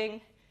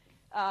showing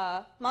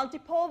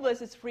multipole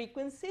versus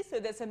frequency. So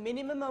there's a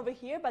minimum over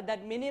here, but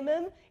that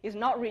minimum is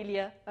not really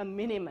a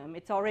minimum.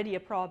 It's already a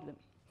problem.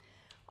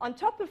 On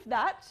top of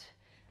that,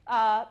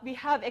 we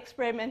have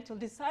experimental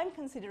design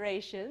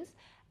considerations.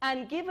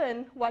 And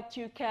given what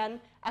you can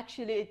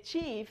actually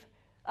achieve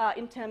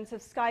in terms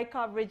of sky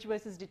coverage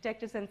versus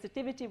detector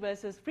sensitivity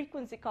versus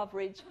frequency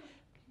coverage,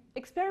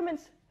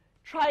 experiments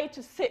try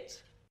to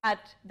sit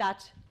at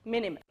that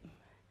minimum.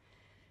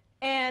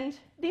 And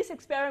these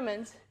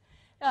experiments,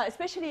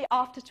 especially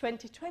after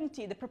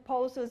 2020, the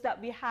proposals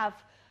that we have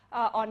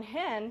on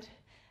hand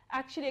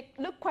actually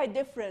look quite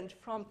different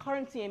from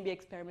current CMB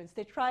experiments.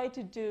 They try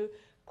to do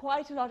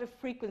quite a lot of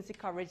frequency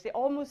coverage. They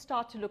almost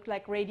start to look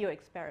like radio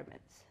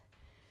experiments.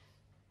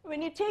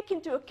 When you take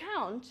into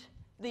account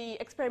the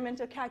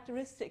experimental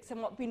characteristics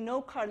and what we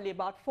know currently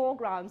about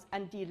foregrounds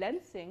and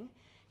delensing,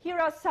 here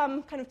are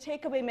some kind of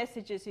takeaway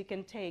messages you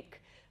can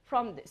take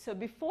from this. So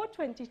before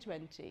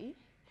 2020,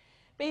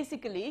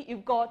 basically,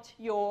 you've got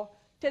your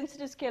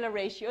density scalar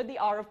ratio, the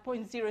R of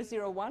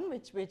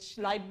 0.001, which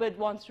Lightbird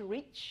wants to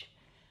reach.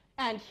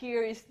 And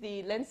here is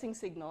the lensing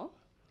signal.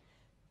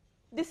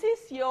 This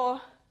is your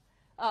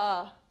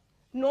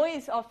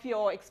noise of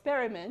your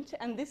experiment,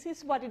 and this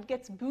is what it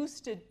gets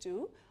boosted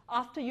to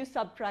after you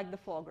subtract the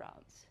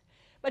foregrounds.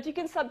 But you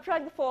can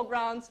subtract the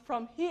foregrounds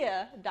from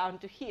here down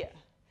to here.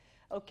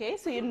 Okay,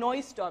 so you're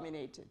noise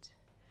dominated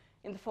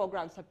in the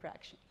foreground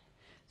subtraction.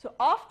 So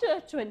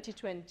after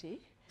 2020,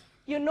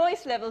 your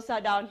noise levels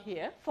are down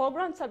here.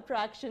 Foreground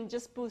subtraction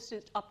just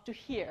boosted up to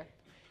here.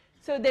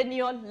 So then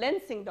you're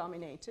lensing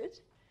dominated.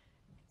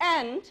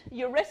 And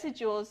your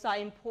residuals are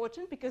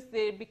important because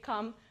they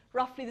become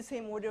roughly the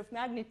same order of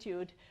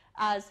magnitude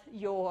as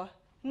your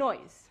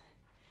noise.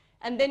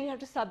 And then you have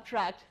to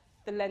subtract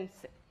the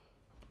lensing.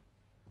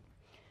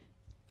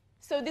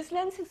 So this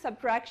lensing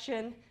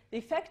subtraction, the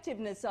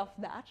effectiveness of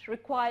that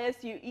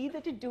requires you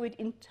either to do it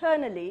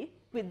internally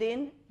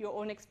within your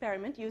own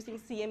experiment using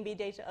CMB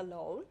data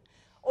alone,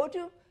 or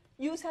to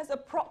use as a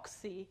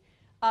proxy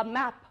a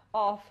map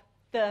of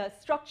the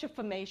structure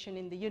formation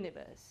in the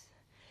universe.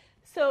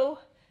 So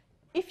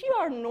if you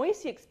are a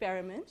noisy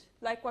experiment,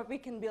 like what we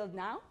can build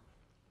now,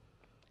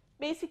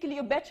 basically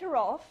you're better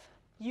off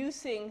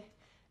using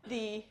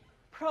the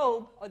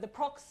probe or the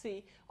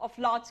proxy of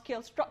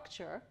large-scale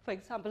structure, for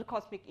example,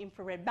 cosmic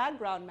infrared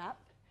background map.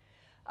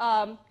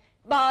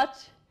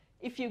 But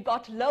if you've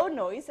got low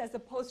noise, as the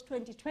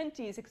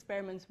post-2020s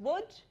experiments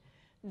would,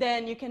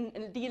 then you can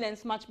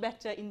delens much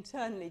better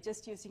internally,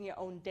 just using your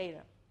own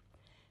data.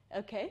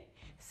 Okay,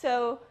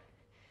 so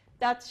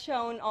that's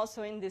shown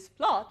also in this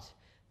plot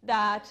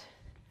that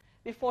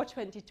before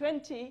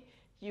 2020,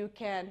 you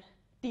can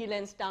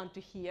delens down to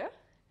here,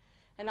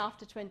 and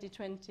after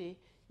 2020,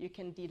 you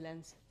can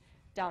delens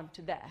down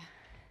to there.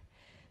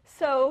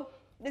 So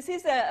this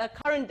is a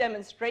current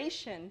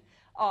demonstration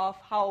of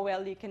how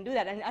well you can do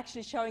that, and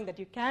actually showing that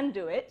you can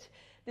do it.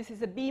 This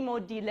is a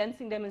B-mode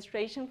delensing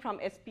demonstration from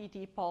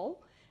SPT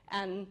Pol,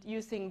 and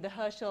using the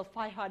Herschel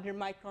 500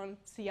 micron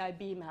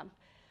CIB map.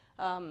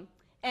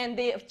 And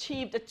they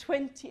achieved a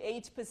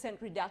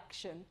 28%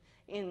 reduction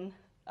in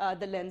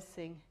the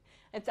lensing.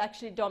 It's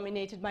actually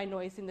dominated by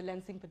noise in the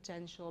lensing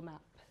potential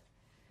map.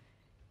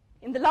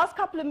 In the last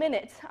couple of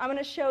minutes, I'm going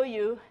to show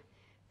you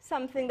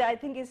something that I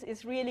think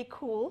is really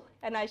cool.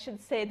 And I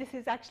should say this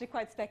is actually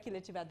quite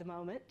speculative at the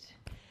moment.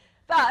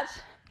 But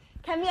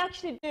can we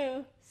actually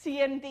do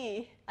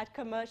CMD at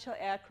commercial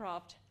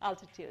aircraft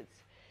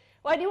altitudes?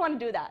 Why do you want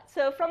to do that?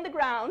 So from the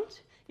ground,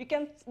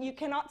 you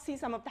cannot see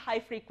some of the high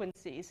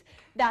frequencies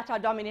that are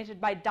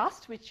dominated by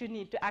dust, which you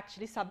need to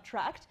actually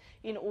subtract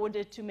in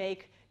order to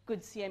make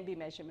good CMB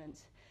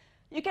measurements.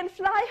 You can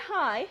fly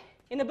high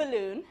in a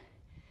balloon,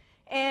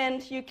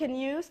 and you can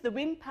use the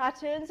wind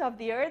patterns of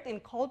the Earth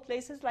in cold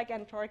places like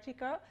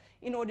Antarctica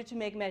in order to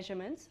make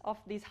measurements of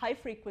these high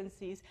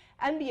frequencies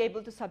and be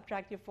able to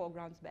subtract your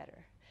foregrounds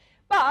better.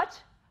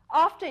 But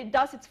after it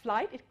does its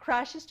flight, it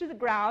crashes to the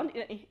ground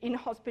in an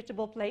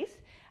inhospitable place,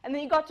 and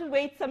then you got to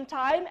wait some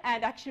time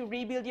and actually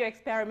rebuild your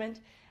experiment,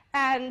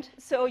 and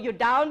so your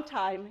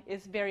downtime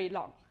is very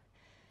long.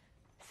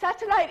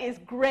 Satellite is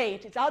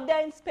great. It's out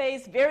there in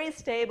space, very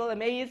stable,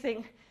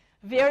 amazing,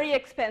 very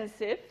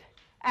expensive,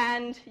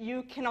 and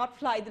you cannot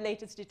fly the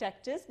latest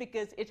detectors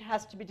because it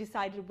has to be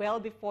decided well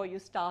before you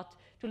start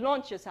to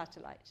launch your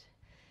satellite.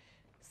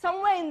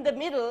 Somewhere in the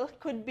middle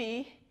could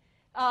be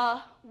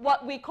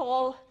what we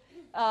call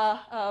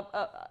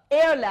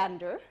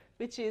Airlander,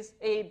 which is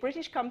a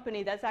British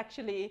company that's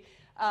actually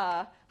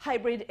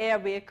hybrid air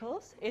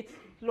vehicles. It's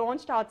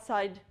launched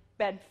outside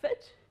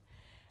Bedford.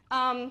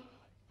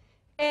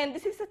 And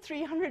this is a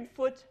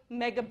 300-foot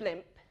mega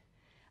blimp.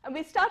 And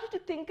we started to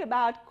think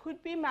about, could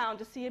we mount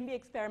a CMB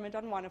experiment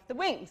on one of the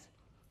wings?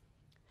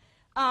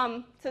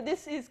 So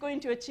this is going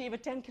to achieve a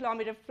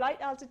 10-kilometer flight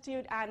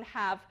altitude and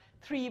have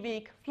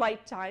 3-week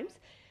flight times.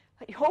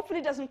 Hopefully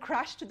it doesn't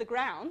crash to the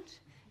ground,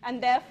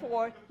 and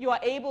therefore you are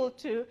able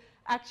to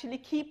actually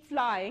keep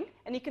flying,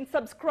 and you can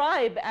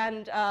subscribe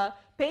and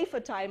pay for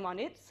time on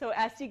it. So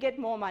as you get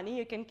more money,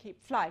 you can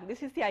keep flying.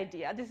 This is the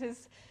idea. This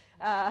is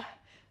a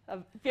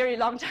very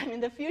long time in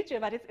the future,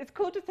 but it's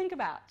cool to think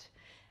about.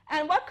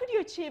 And what could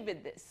you achieve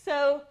with this?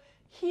 So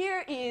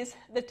here is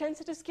the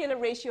tensor-to-scalar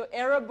ratio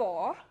error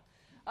bar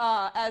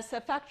as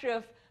a factor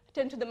of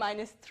 10 to the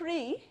minus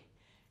 3.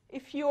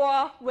 If you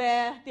are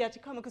where the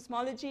Atacama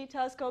Cosmology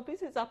telescope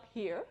is, it's up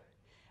here.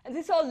 And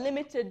this is all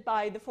limited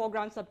by the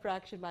foreground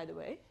subtraction, by the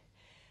way.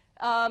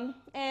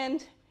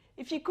 And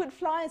if you could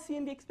fly a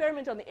CMB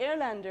experiment on the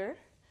Airlander,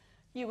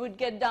 you would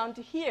get down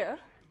to here,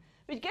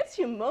 which gets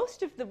you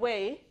most of the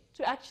way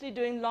to actually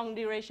doing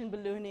long-duration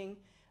ballooning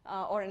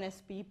or an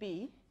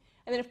SPB.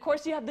 And then, of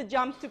course, you have the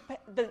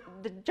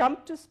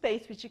jump to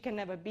space, which you can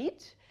never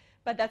beat,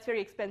 but that's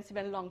very expensive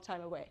and a long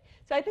time away.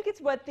 So I think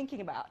it's worth thinking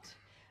about.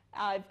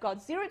 I've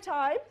got 0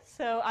 time,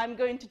 so I'm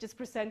going to just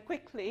present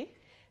quickly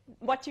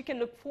what you can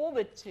look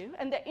forward to.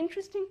 And there are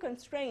interesting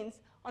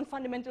constraints on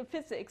fundamental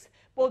physics,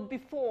 both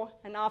before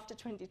and after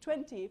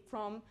 2020,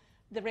 from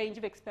the range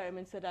of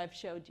experiments that I've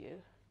showed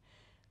you.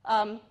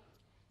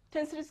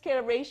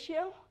 Tensor-to-scalar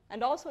ratio,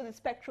 and also the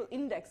spectral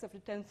index of the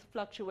tensor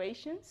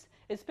fluctuations,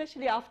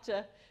 especially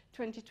after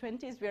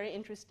 2020, is very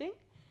interesting.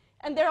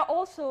 And there are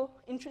also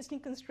interesting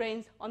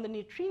constraints on the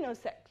neutrino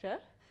sector.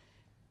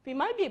 We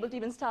might be able to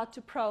even start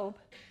to probe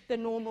the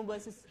normal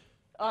versus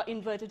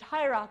inverted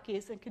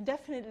hierarchies, and could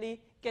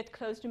definitely get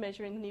close to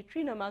measuring the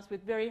neutrino mass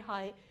with very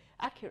high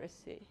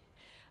accuracy.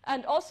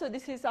 And also,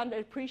 this is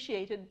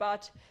underappreciated,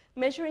 but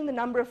measuring the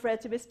number of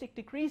relativistic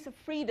degrees of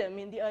freedom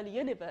in the early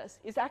universe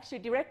is actually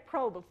a direct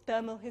probe of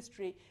thermal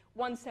history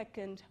 1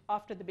 second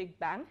after the Big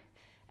Bang,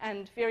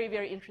 and very,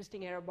 very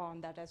interesting error bar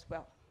on that as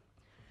well.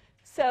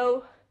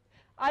 So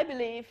I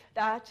believe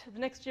that the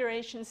next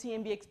generation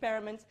CMB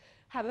experiments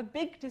have a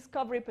big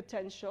discovery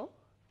potential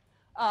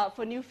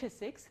for new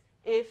physics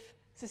if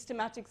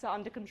systematics are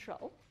under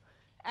control.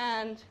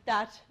 And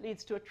that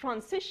leads to a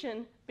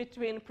transition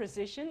between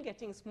precision,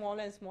 getting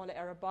smaller and smaller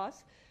error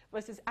bars,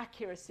 versus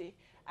accuracy,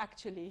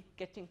 actually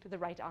getting to the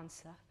right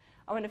answer.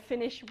 I want to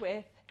finish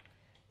with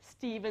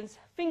Stephen's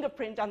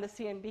fingerprint on the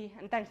CMB,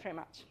 and thanks very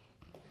much.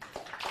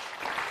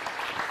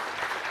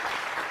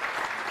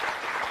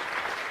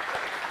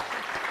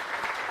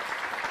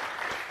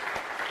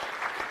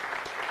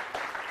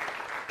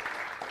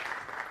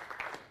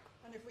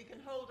 And if we can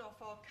hold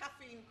off our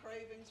caffeine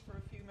cravings for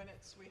a few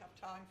minutes, we have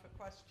time for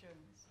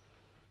questions.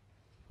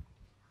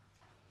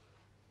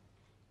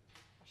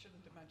 I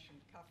shouldn't have mentioned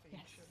caffeine,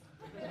 Yes. shouldn't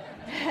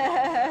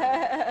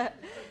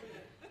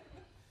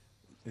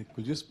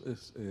Could you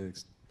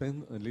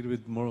expand a little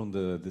bit more on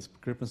the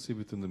discrepancy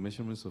between the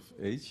measurements of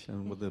age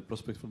and what the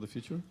prospects for the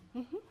future?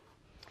 Mm-hmm.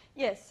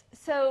 Yes.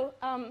 So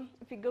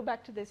if we go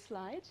back to this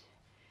slide,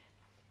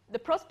 the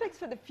prospects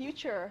for the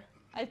future,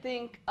 I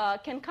think,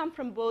 can come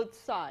from both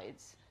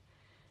sides.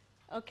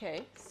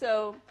 Okay.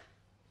 So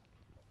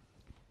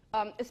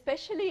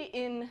especially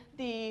in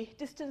the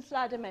distance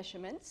ladder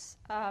measurements,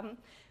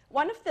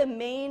 one of the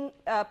main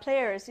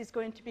players is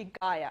going to be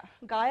Gaia.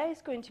 Gaia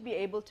is going to be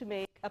able to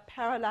make a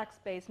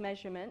parallax-based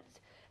measurement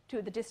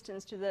to the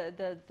distance to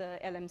the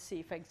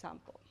LMC, for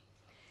example.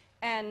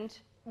 And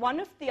one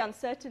of the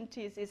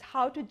uncertainties is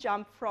how to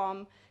jump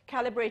from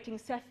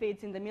calibrating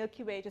Cepheids in the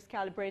Milky Way to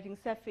calibrating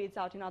Cepheids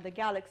out in other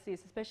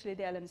galaxies, especially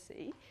the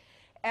LMC.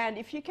 And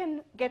if you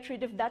can get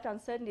rid of that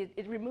uncertainty,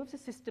 it removes a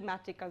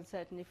systematic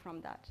uncertainty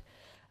from that.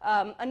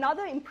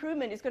 Another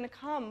improvement is going to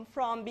come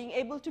from being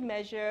able to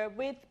measure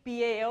with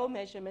BAO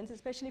measurements,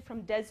 especially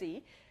from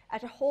DESI,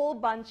 at a whole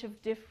bunch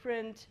of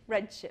different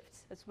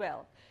redshifts as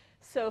well.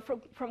 So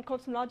from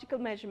cosmological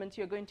measurements,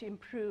 you're going to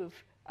improve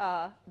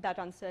that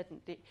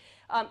uncertainty.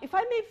 If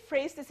I may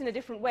phrase this in a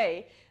different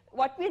way,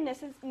 what we're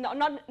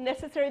not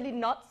necessarily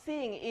not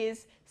seeing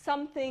is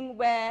something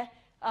where,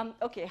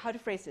 okay, how to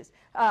phrase this?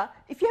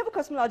 If you have a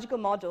cosmological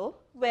model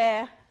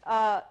where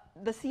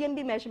the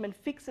CMB measurement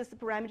fixes the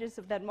parameters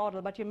of that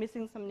model, but you're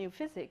missing some new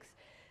physics,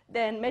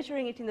 then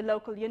measuring it in the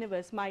local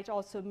universe might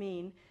also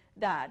mean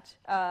that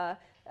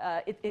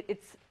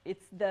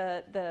it's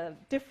the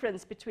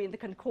difference between the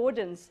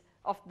concordance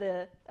of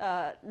the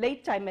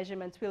late time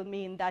measurements will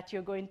mean that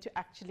you're going to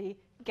actually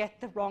get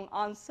the wrong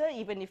answer,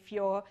 even if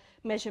your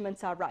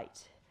measurements are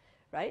right.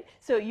 Right?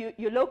 So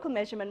your local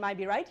measurement might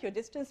be right, your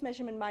distance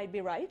measurement might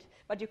be right,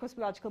 but your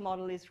cosmological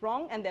model is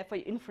wrong, and therefore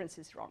your inference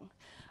is wrong.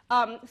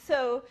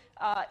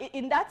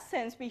 In that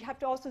sense, we have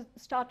to also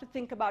start to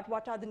think about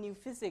what are the new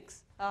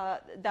physics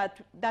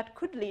that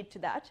could lead to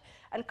that.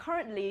 And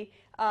currently,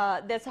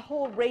 there's a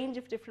whole range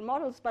of different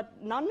models,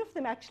 but none of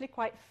them actually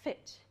quite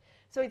fit.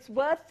 So it's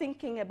worth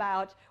thinking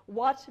about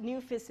what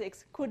new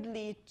physics could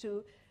lead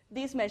to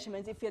these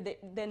measurements if you're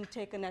then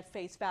taken at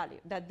face value,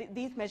 that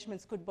these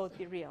measurements could both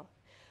be real.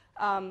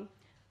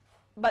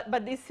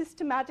 but these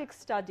systematic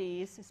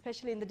studies,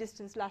 especially in the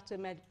distance ladder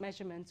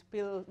measurements,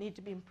 will need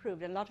to be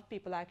improved, and a lot of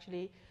people are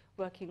actually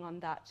working on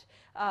that.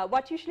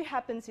 What usually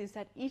happens is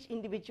that each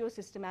individual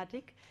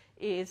systematic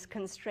is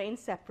constrained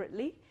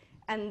separately,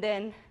 and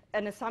then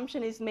an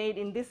assumption is made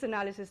in this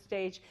analysis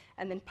stage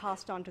and then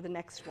passed on to the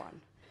next one.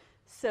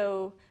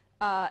 So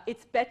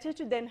it's better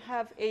to then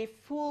have a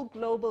full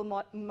global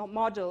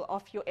model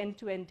of your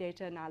end-to-end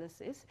data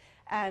analysis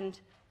and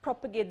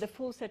propagate the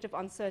full set of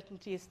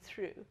uncertainties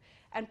through.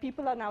 And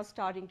people are now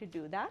starting to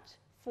do that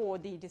for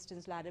the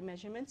distance ladder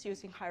measurements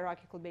using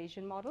hierarchical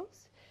Bayesian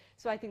models.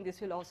 So I think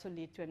this will also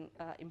lead to an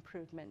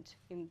improvement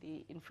in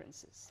the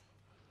inferences.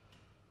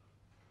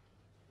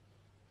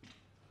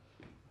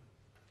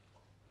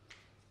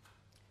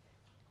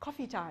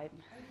 Coffee time.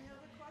 Any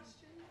other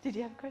questions? Did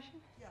you have a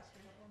question? Yes,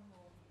 we have one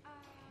more.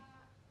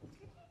 Could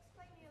you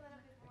explain me a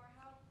little bit more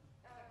how?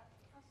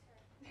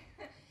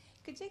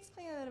 Could you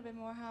explain a little bit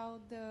more how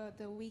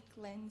the weak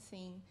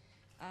lensing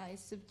is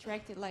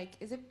subtracted? Like,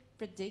 is it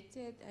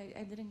predicted?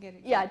 I didn't get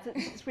it. Yeah,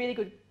 it's a really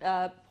good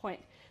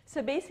point.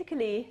 So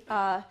basically,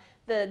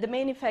 the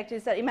main effect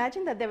is that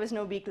imagine that there was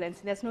no weak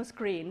lensing. There's no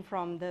screen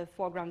from the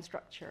foreground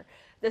structure.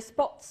 The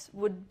spots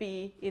would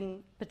be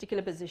in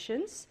particular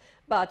positions,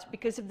 but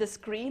because of the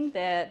screen,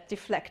 they're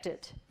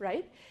deflected,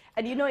 right?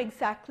 And you know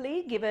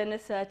exactly, given a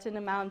certain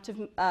amount of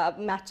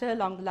matter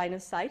along the line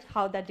of sight,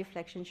 how that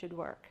deflection should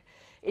work.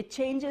 It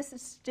changes the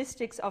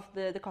statistics of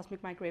the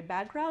cosmic microwave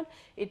background.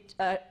 It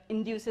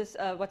induces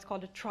what's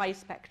called a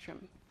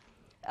tri-spectrum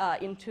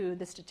into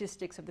the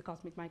statistics of the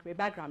cosmic microwave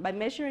background. By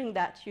measuring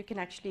that, you can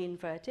actually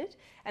invert it,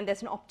 and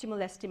there's an optimal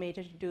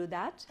estimator to do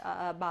that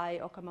by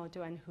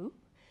Okamoto and Hu.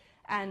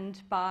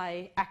 And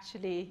by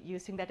actually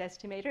using that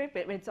estimator,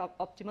 when it's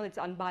optimal, it's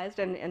unbiased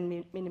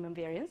and minimum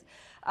variance,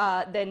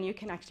 then you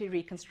can actually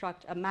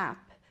reconstruct a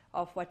map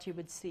of what you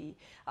would see.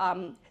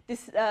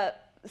 This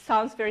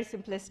sounds very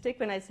simplistic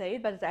when I say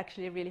it, but it's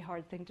actually a really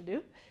hard thing to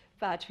do.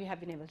 But we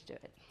have been able to do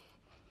it.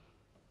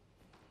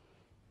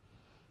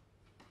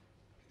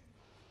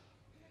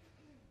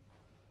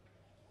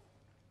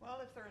 Well,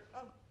 if there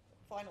are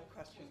final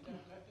questions. Is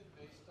that method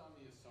based on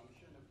the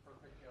assumption of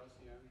perfect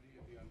Gaussianity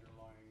of the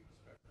underlying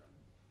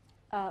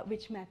spectrum?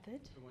 Which method?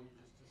 The one you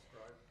just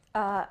described?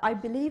 I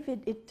believe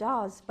it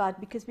does, but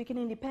because we can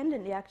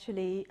independently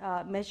actually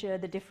measure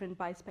the different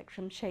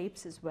bispectrum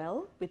shapes as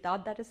well,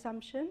 without that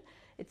assumption,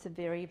 it's a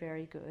very,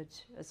 very good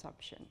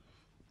assumption.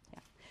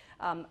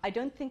 Yeah. I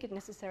don't think it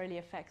necessarily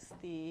affects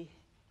the...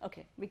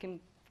 Okay, we can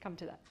come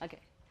to that. Okay.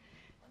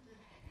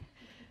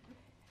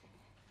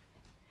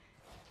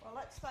 Well,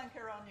 let's thank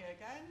Hiranya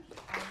again.